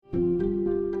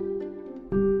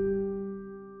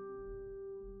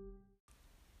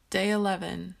Day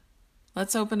 11.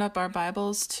 Let's open up our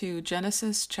Bibles to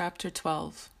Genesis chapter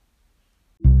 12.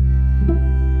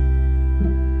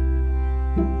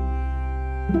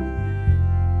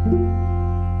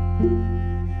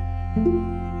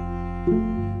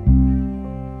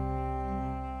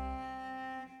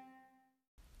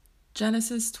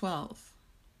 Genesis 12.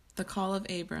 The call of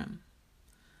Abram.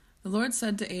 The Lord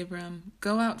said to Abram,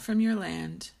 "Go out from your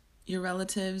land, your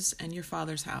relatives, and your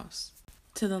father's house,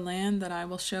 to the land that I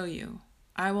will show you.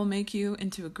 I will make you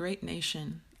into a great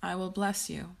nation. I will bless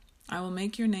you. I will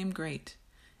make your name great,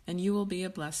 and you will be a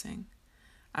blessing.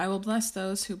 I will bless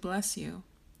those who bless you.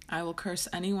 I will curse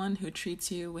anyone who treats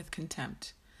you with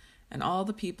contempt, and all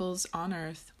the peoples on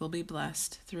earth will be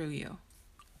blessed through you."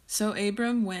 So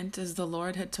Abram went as the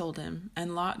Lord had told him,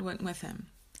 and Lot went with him.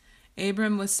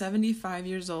 Abram was 75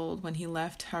 years old when he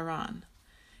left Haran.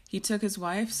 He took his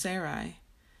wife Sarai,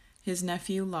 his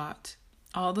nephew Lot,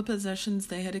 all the possessions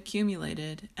they had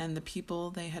accumulated, and the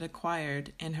people they had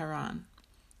acquired in Haran,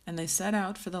 and they set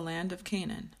out for the land of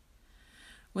Canaan.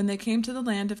 When they came to the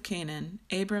land of Canaan,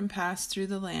 Abram passed through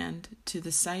the land to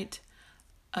the site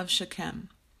of Shechem,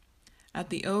 at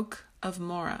the oak of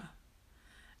Moreh.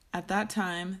 At that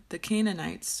time the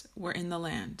Canaanites were in the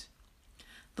land.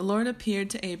 The Lord appeared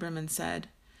to Abram and said,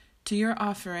 "To your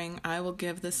offering I will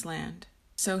give this land."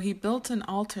 So he built an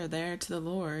altar there to the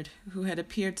Lord who had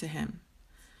appeared to him.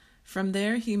 From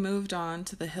there he moved on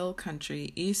to the hill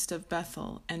country east of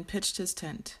Bethel and pitched his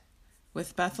tent,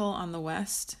 with Bethel on the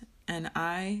west and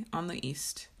Ai on the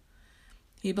east.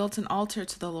 He built an altar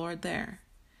to the Lord there,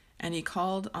 and he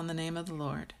called on the name of the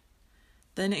Lord.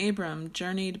 Then Abram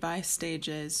journeyed by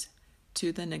stages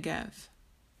to the Negev.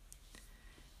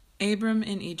 Abram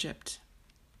in Egypt.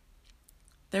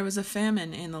 There was a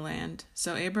famine in the land,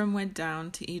 so Abram went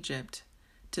down to Egypt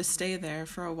to stay there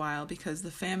for a while because the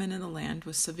famine in the land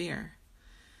was severe.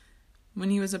 When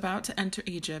he was about to enter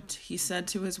Egypt, he said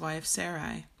to his wife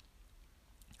Sarai,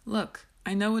 "Look,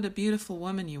 I know what a beautiful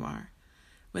woman you are.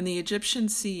 When the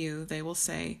Egyptians see you, they will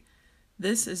say,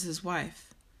 'This is his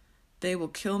wife.' They will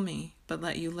kill me, but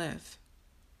let you live.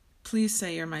 Please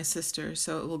say you're my sister,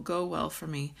 so it will go well for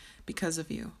me because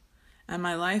of you, and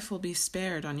my life will be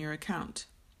spared on your account."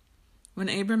 When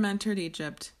Abram entered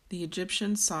Egypt, the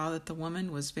Egyptians saw that the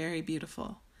woman was very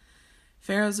beautiful.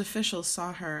 Pharaoh's officials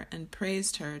saw her and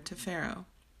praised her to Pharaoh.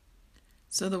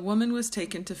 So the woman was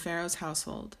taken to Pharaoh's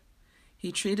household.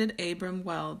 He treated Abram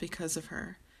well because of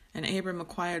her, and Abram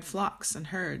acquired flocks and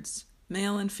herds,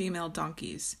 male and female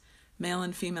donkeys, male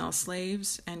and female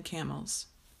slaves, and camels.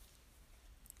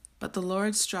 But the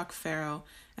Lord struck Pharaoh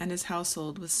and his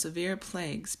household with severe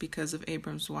plagues because of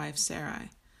Abram's wife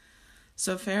Sarai.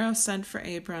 So Pharaoh sent for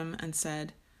Abram and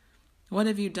said, "What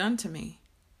have you done to me?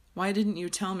 Why didn't you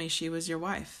tell me she was your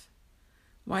wife?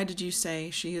 Why did you say,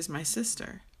 'She is my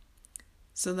sister'?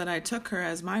 So that I took her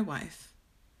as my wife.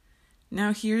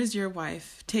 Now here is your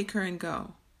wife, take her and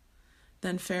go."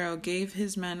 Then Pharaoh gave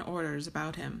his men orders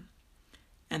about him,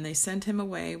 and they sent him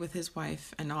away with his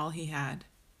wife and all he had.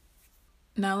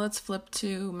 Now let's flip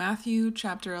to Matthew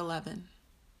chapter 11.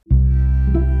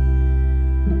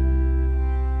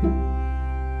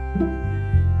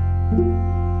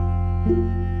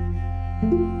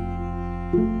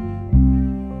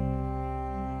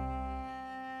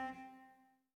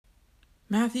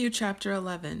 Matthew chapter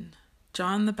 11.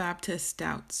 John the Baptist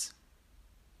doubts.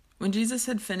 When Jesus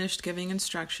had finished giving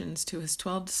instructions to his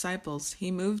 12 disciples,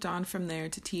 he moved on from there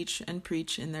to teach and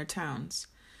preach in their towns.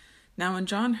 Now when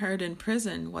John heard in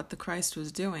prison what the Christ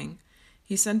was doing,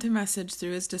 he sent a message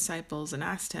through his disciples and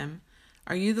asked him,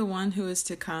 "Are you the one who is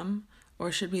to come,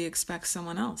 or should we expect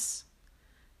someone else?"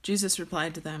 Jesus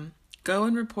replied to them, "Go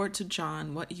and report to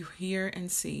John what you hear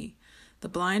and see. The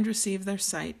blind receive their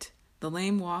sight, the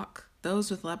lame walk,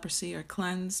 those with leprosy are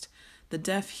cleansed, the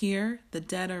deaf hear, the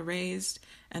dead are raised,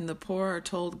 and the poor are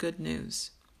told good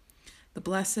news. The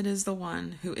blessed is the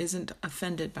one who isn't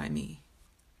offended by me."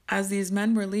 As these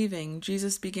men were leaving,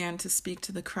 Jesus began to speak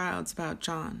to the crowds about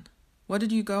John. "What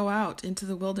did you go out into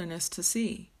the wilderness to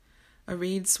see? A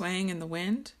reed swaying in the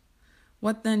wind?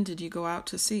 What then did you go out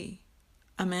to see?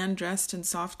 A man dressed in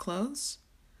soft clothes?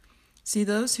 See,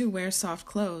 those who wear soft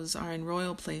clothes are in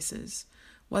royal places.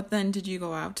 What then did you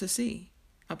go out to see?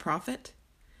 A prophet?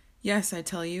 Yes, I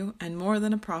tell you, and more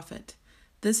than a prophet.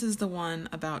 This is the one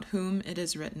about whom it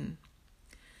is written,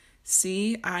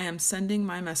 'See, I am sending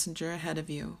my messenger ahead of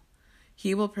you.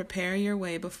 He will prepare your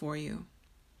way before you.'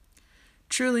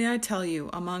 Truly I tell you,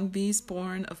 among these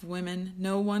born of women,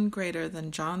 no one greater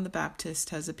than John the Baptist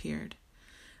has appeared.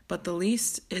 But the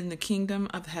least in the kingdom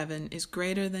of heaven is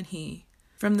greater than he.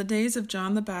 From the days of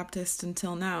John the Baptist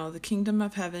until now, the kingdom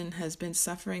of heaven has been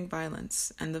suffering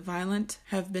violence, and the violent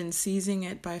have been seizing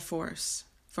it by force.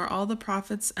 For all the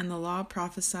prophets and the law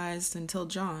prophesied until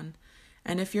John,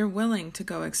 and if you're willing to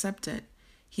go accept it,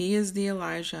 he is the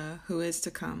Elijah who is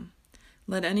to come.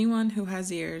 Let anyone who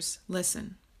has ears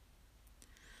listen.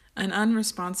 An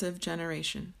unresponsive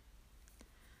generation.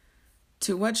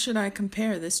 To what should I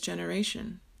compare this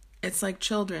generation? It's like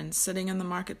children sitting in the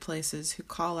marketplaces who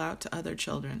call out to other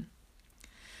children.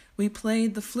 We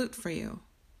played the flute for you,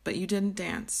 but you didn't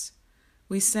dance.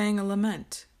 We sang a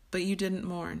lament, but you didn't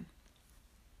mourn.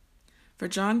 For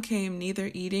John came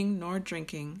neither eating nor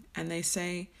drinking, and they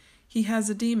say, he has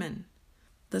a demon.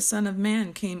 The Son of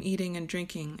Man came eating and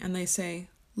drinking, and they say,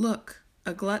 look,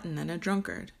 a glutton and a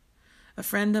drunkard, a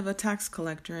friend of a tax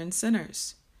collector and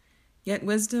sinners. Yet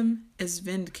wisdom is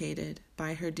vindicated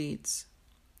by her deeds.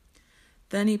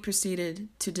 Then he proceeded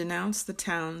to denounce the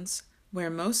towns where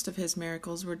most of his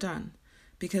miracles were done,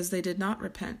 because they did not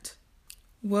repent.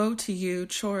 Woe to you,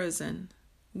 Chorazin!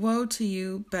 Woe to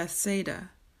you,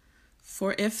 Bethsaida!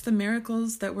 For if the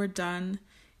miracles that were done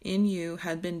in you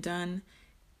had been done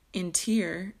in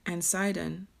Tyre and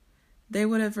Sidon, they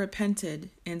would have repented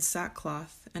in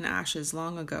sackcloth and ashes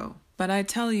long ago. But I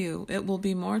tell you, it will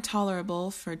be more tolerable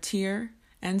for Tyre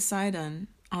and Sidon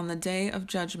on the day of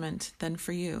judgment than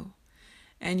for you.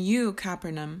 And you,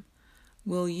 Capernaum,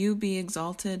 will you be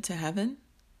exalted to heaven?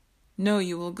 No,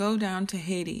 you will go down to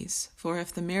Hades, for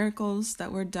if the miracles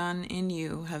that were done in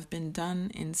you have been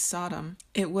done in Sodom,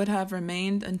 it would have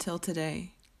remained until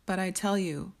today. But I tell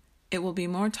you, it will be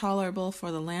more tolerable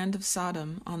for the land of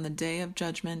Sodom on the day of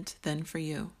judgment than for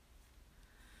you.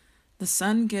 The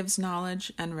Son gives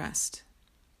knowledge and rest.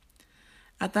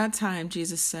 At that time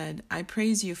Jesus said, I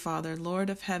praise you, Father, Lord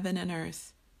of heaven and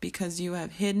earth, because you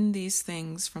have hidden these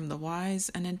things from the wise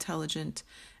and intelligent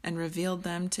and revealed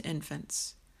them to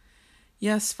infants.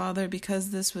 Yes, Father, because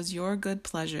this was your good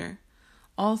pleasure,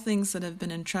 all things that have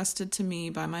been entrusted to me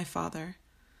by my Father.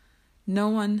 No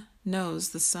one knows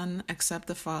the Son except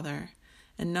the Father,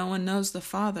 and no one knows the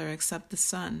Father except the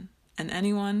Son, and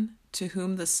anyone to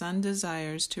whom the Son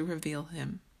desires to reveal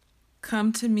him.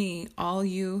 Come to me, all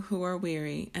you who are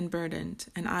weary and burdened,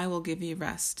 and I will give you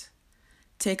rest.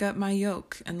 Take up my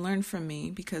yoke and learn from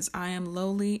me, because I am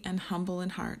lowly and humble in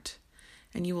heart,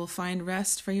 and you will find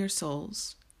rest for your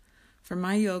souls. For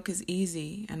my yoke is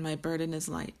easy and my burden is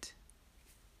light.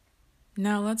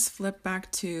 Now let's flip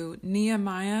back to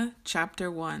Nehemiah chapter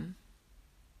 1.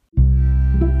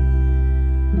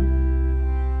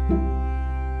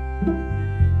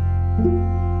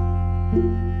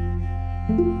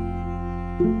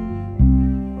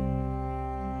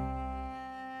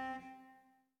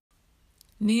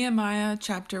 Nehemiah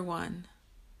chapter 1.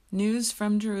 News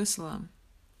from Jerusalem.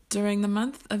 During the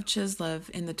month of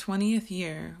Chislev in the 20th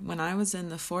year, when I was in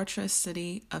the fortress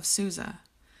city of Susa,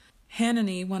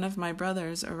 Hanani, one of my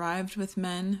brothers, arrived with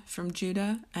men from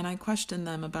Judah, and I questioned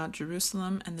them about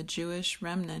Jerusalem and the Jewish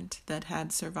remnant that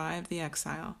had survived the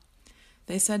exile.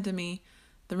 They said to me,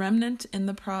 the remnant in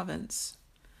the province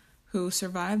who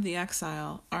survived the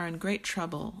exile are in great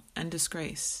trouble and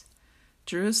disgrace.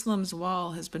 Jerusalem's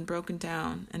wall has been broken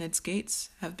down, and its gates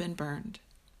have been burned.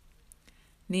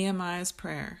 Nehemiah's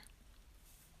prayer.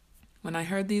 When I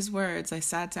heard these words, I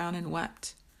sat down and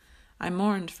wept. I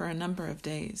mourned for a number of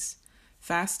days,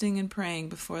 fasting and praying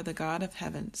before the God of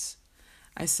heavens.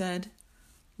 I said,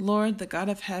 Lord, the God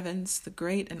of heavens, the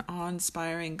great and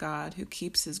awe-inspiring God who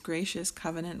keeps his gracious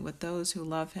covenant with those who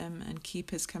love him and keep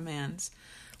his commands,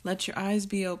 let your eyes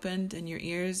be opened and your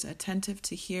ears attentive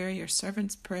to hear your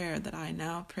servant's prayer that I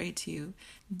now pray to you,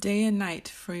 day and night,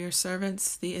 for your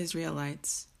servants the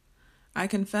Israelites. I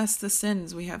confess the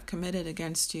sins we have committed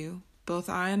against you. Both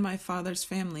I and my father's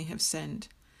family have sinned.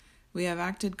 We have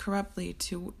acted corruptly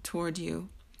toward you,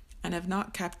 and have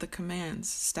not kept the commands,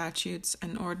 statutes,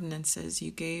 and ordinances you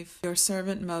gave your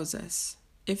servant Moses.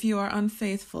 If you are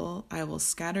unfaithful, I will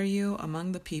scatter you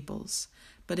among the peoples.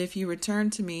 But if you return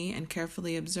to me and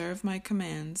carefully observe my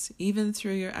commands, even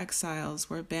through your exiles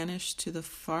who are banished to the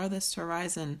farthest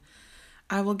horizon,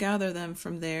 I will gather them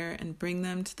from there and bring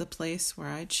them to the place where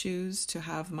I choose to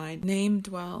have my name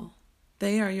dwell.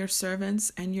 They are your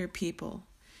servants and your people.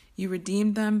 You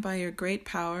redeemed them by your great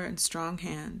power and strong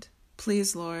hand.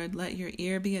 Please, Lord, let your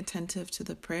ear be attentive to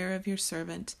the prayer of your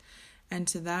servant and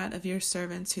to that of your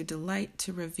servants who delight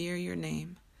to revere your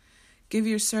name. Give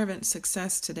your servant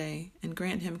success today, and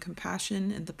grant him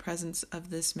compassion in the presence of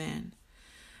this man.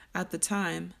 At the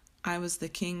time, I was the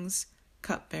king's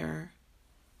cupbearer.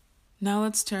 Now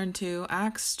let's turn to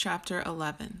Acts chapter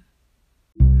 11.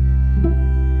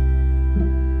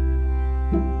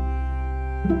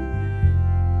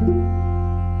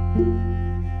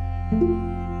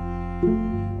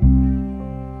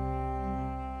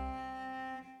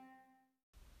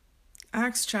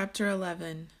 Acts chapter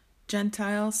 11.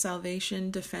 Gentile salvation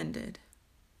defended.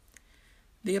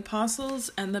 The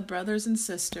apostles and the brothers and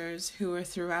sisters who were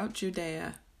throughout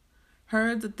Judea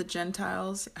heard that the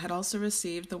Gentiles had also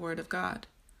received the word of God.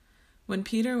 When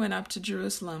Peter went up to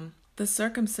Jerusalem, the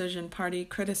circumcision party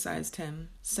criticized him,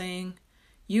 saying,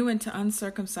 "You went to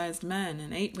uncircumcised men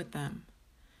and ate with them."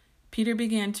 Peter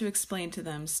began to explain to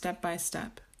them step by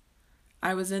step.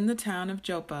 "I was in the town of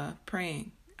Joppa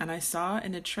praying, and I saw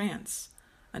in a trance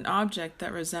an object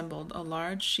that resembled a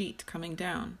large sheet coming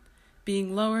down,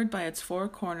 being lowered by its four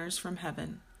corners from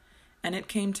heaven, and it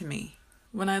came to me.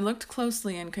 When I looked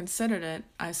closely and considered it,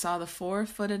 I saw the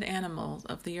 4-footed animals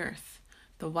of the earth,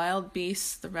 the wild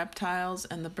beasts, the reptiles,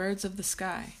 and the birds of the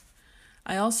sky.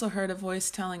 I also heard a voice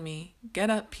telling me, 'Get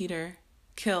up, Peter,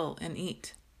 kill and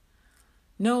eat.'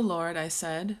 'No, Lord,' I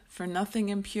said, 'for nothing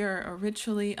impure or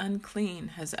ritually unclean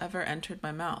has ever entered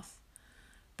my mouth.'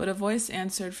 But a voice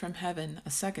answered from heaven a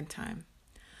second time,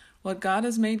 'What God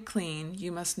has made clean,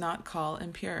 you must not call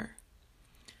impure.'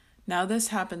 Now this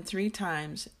happened 3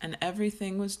 times, and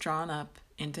everything was drawn up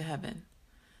into heaven.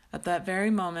 At that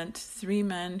very moment, 3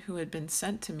 men who had been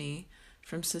sent to me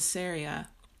from Caesarea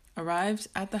arrived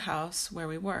at the house where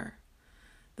we were.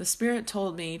 The Spirit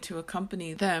told me to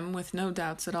accompany them with no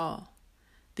doubts at all.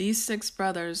 These 6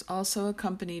 brothers also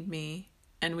accompanied me,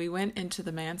 and we went into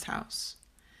the man's house.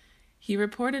 He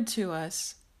reported to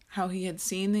us how he had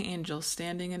seen the angel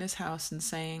standing in his house and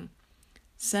saying,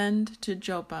 'Send to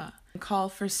Joppa and call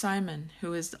for Simon,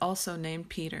 who is also named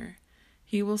Peter.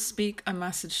 He will speak a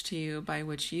message to you by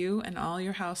which you and all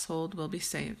your household will be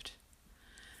saved.'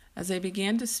 As they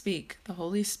began to speak, the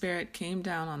Holy Spirit came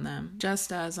down on them,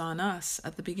 just as on us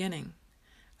at the beginning.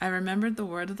 I remembered the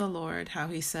word of the Lord, how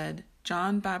he said,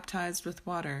 'John baptized with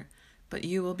water, but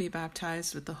you will be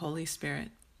baptized with the Holy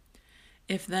Spirit.'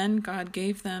 If then God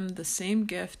gave them the same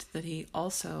gift that he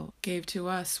also gave to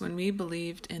us when we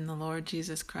believed in the Lord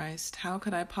Jesus Christ, how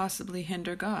could I possibly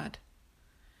hinder God?"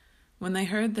 When they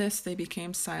heard this, they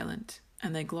became silent,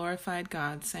 and they glorified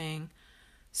God, saying,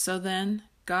 "So then,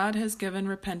 God has given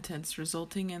repentance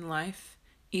resulting in life,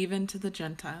 even to the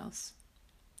Gentiles."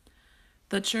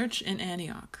 The church in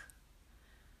Antioch.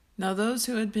 Now those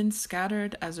who had been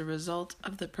scattered as a result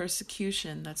of the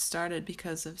persecution that started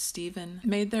because of Stephen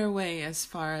made their way as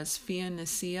far as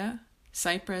Phoenicia,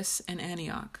 Cyprus, and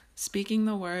Antioch, speaking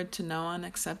the word to no one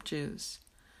except Jews.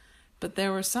 But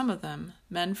there were some of them,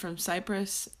 men from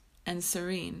Cyprus and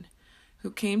Cyrene,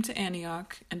 who came to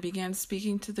Antioch and began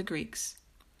speaking to the Greeks,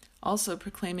 also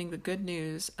proclaiming the good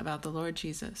news about the Lord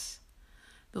Jesus.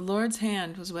 The Lord's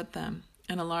hand was with them,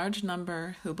 and a large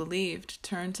number who believed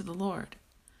turned to the Lord.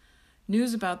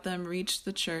 News about them reached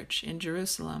the church in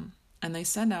Jerusalem, and they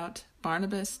sent out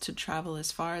Barnabas to travel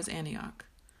as far as Antioch.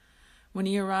 When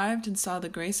he arrived and saw the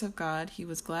grace of God, he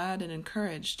was glad and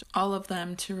encouraged all of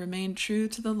them to remain true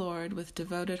to the Lord with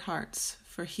devoted hearts,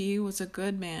 for he was a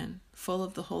good man, full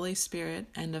of the Holy Spirit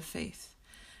and of faith,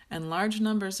 and large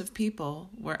numbers of people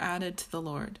were added to the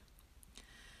Lord.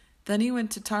 Then he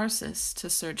went to Tarsus to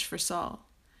search for Saul,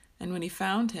 and when he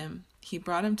found him, he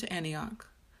brought him to Antioch.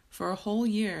 For a whole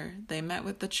year they met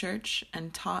with the church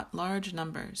and taught large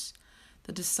numbers.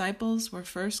 The disciples were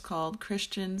first called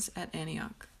Christians at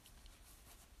Antioch.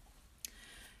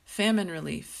 Famine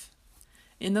relief.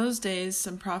 In those days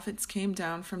some prophets came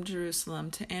down from Jerusalem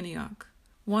to Antioch.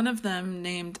 One of them,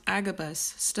 named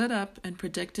Agabus, stood up and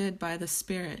predicted by the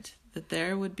Spirit that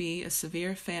there would be a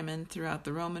severe famine throughout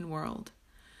the Roman world.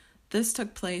 This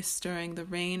took place during the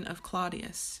reign of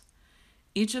Claudius.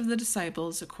 Each of the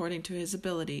disciples, according to his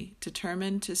ability,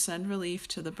 determined to send relief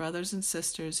to the brothers and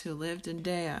sisters who lived in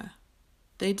Judea.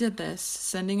 They did this,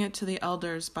 sending it to the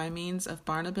elders by means of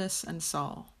Barnabas and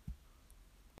Saul.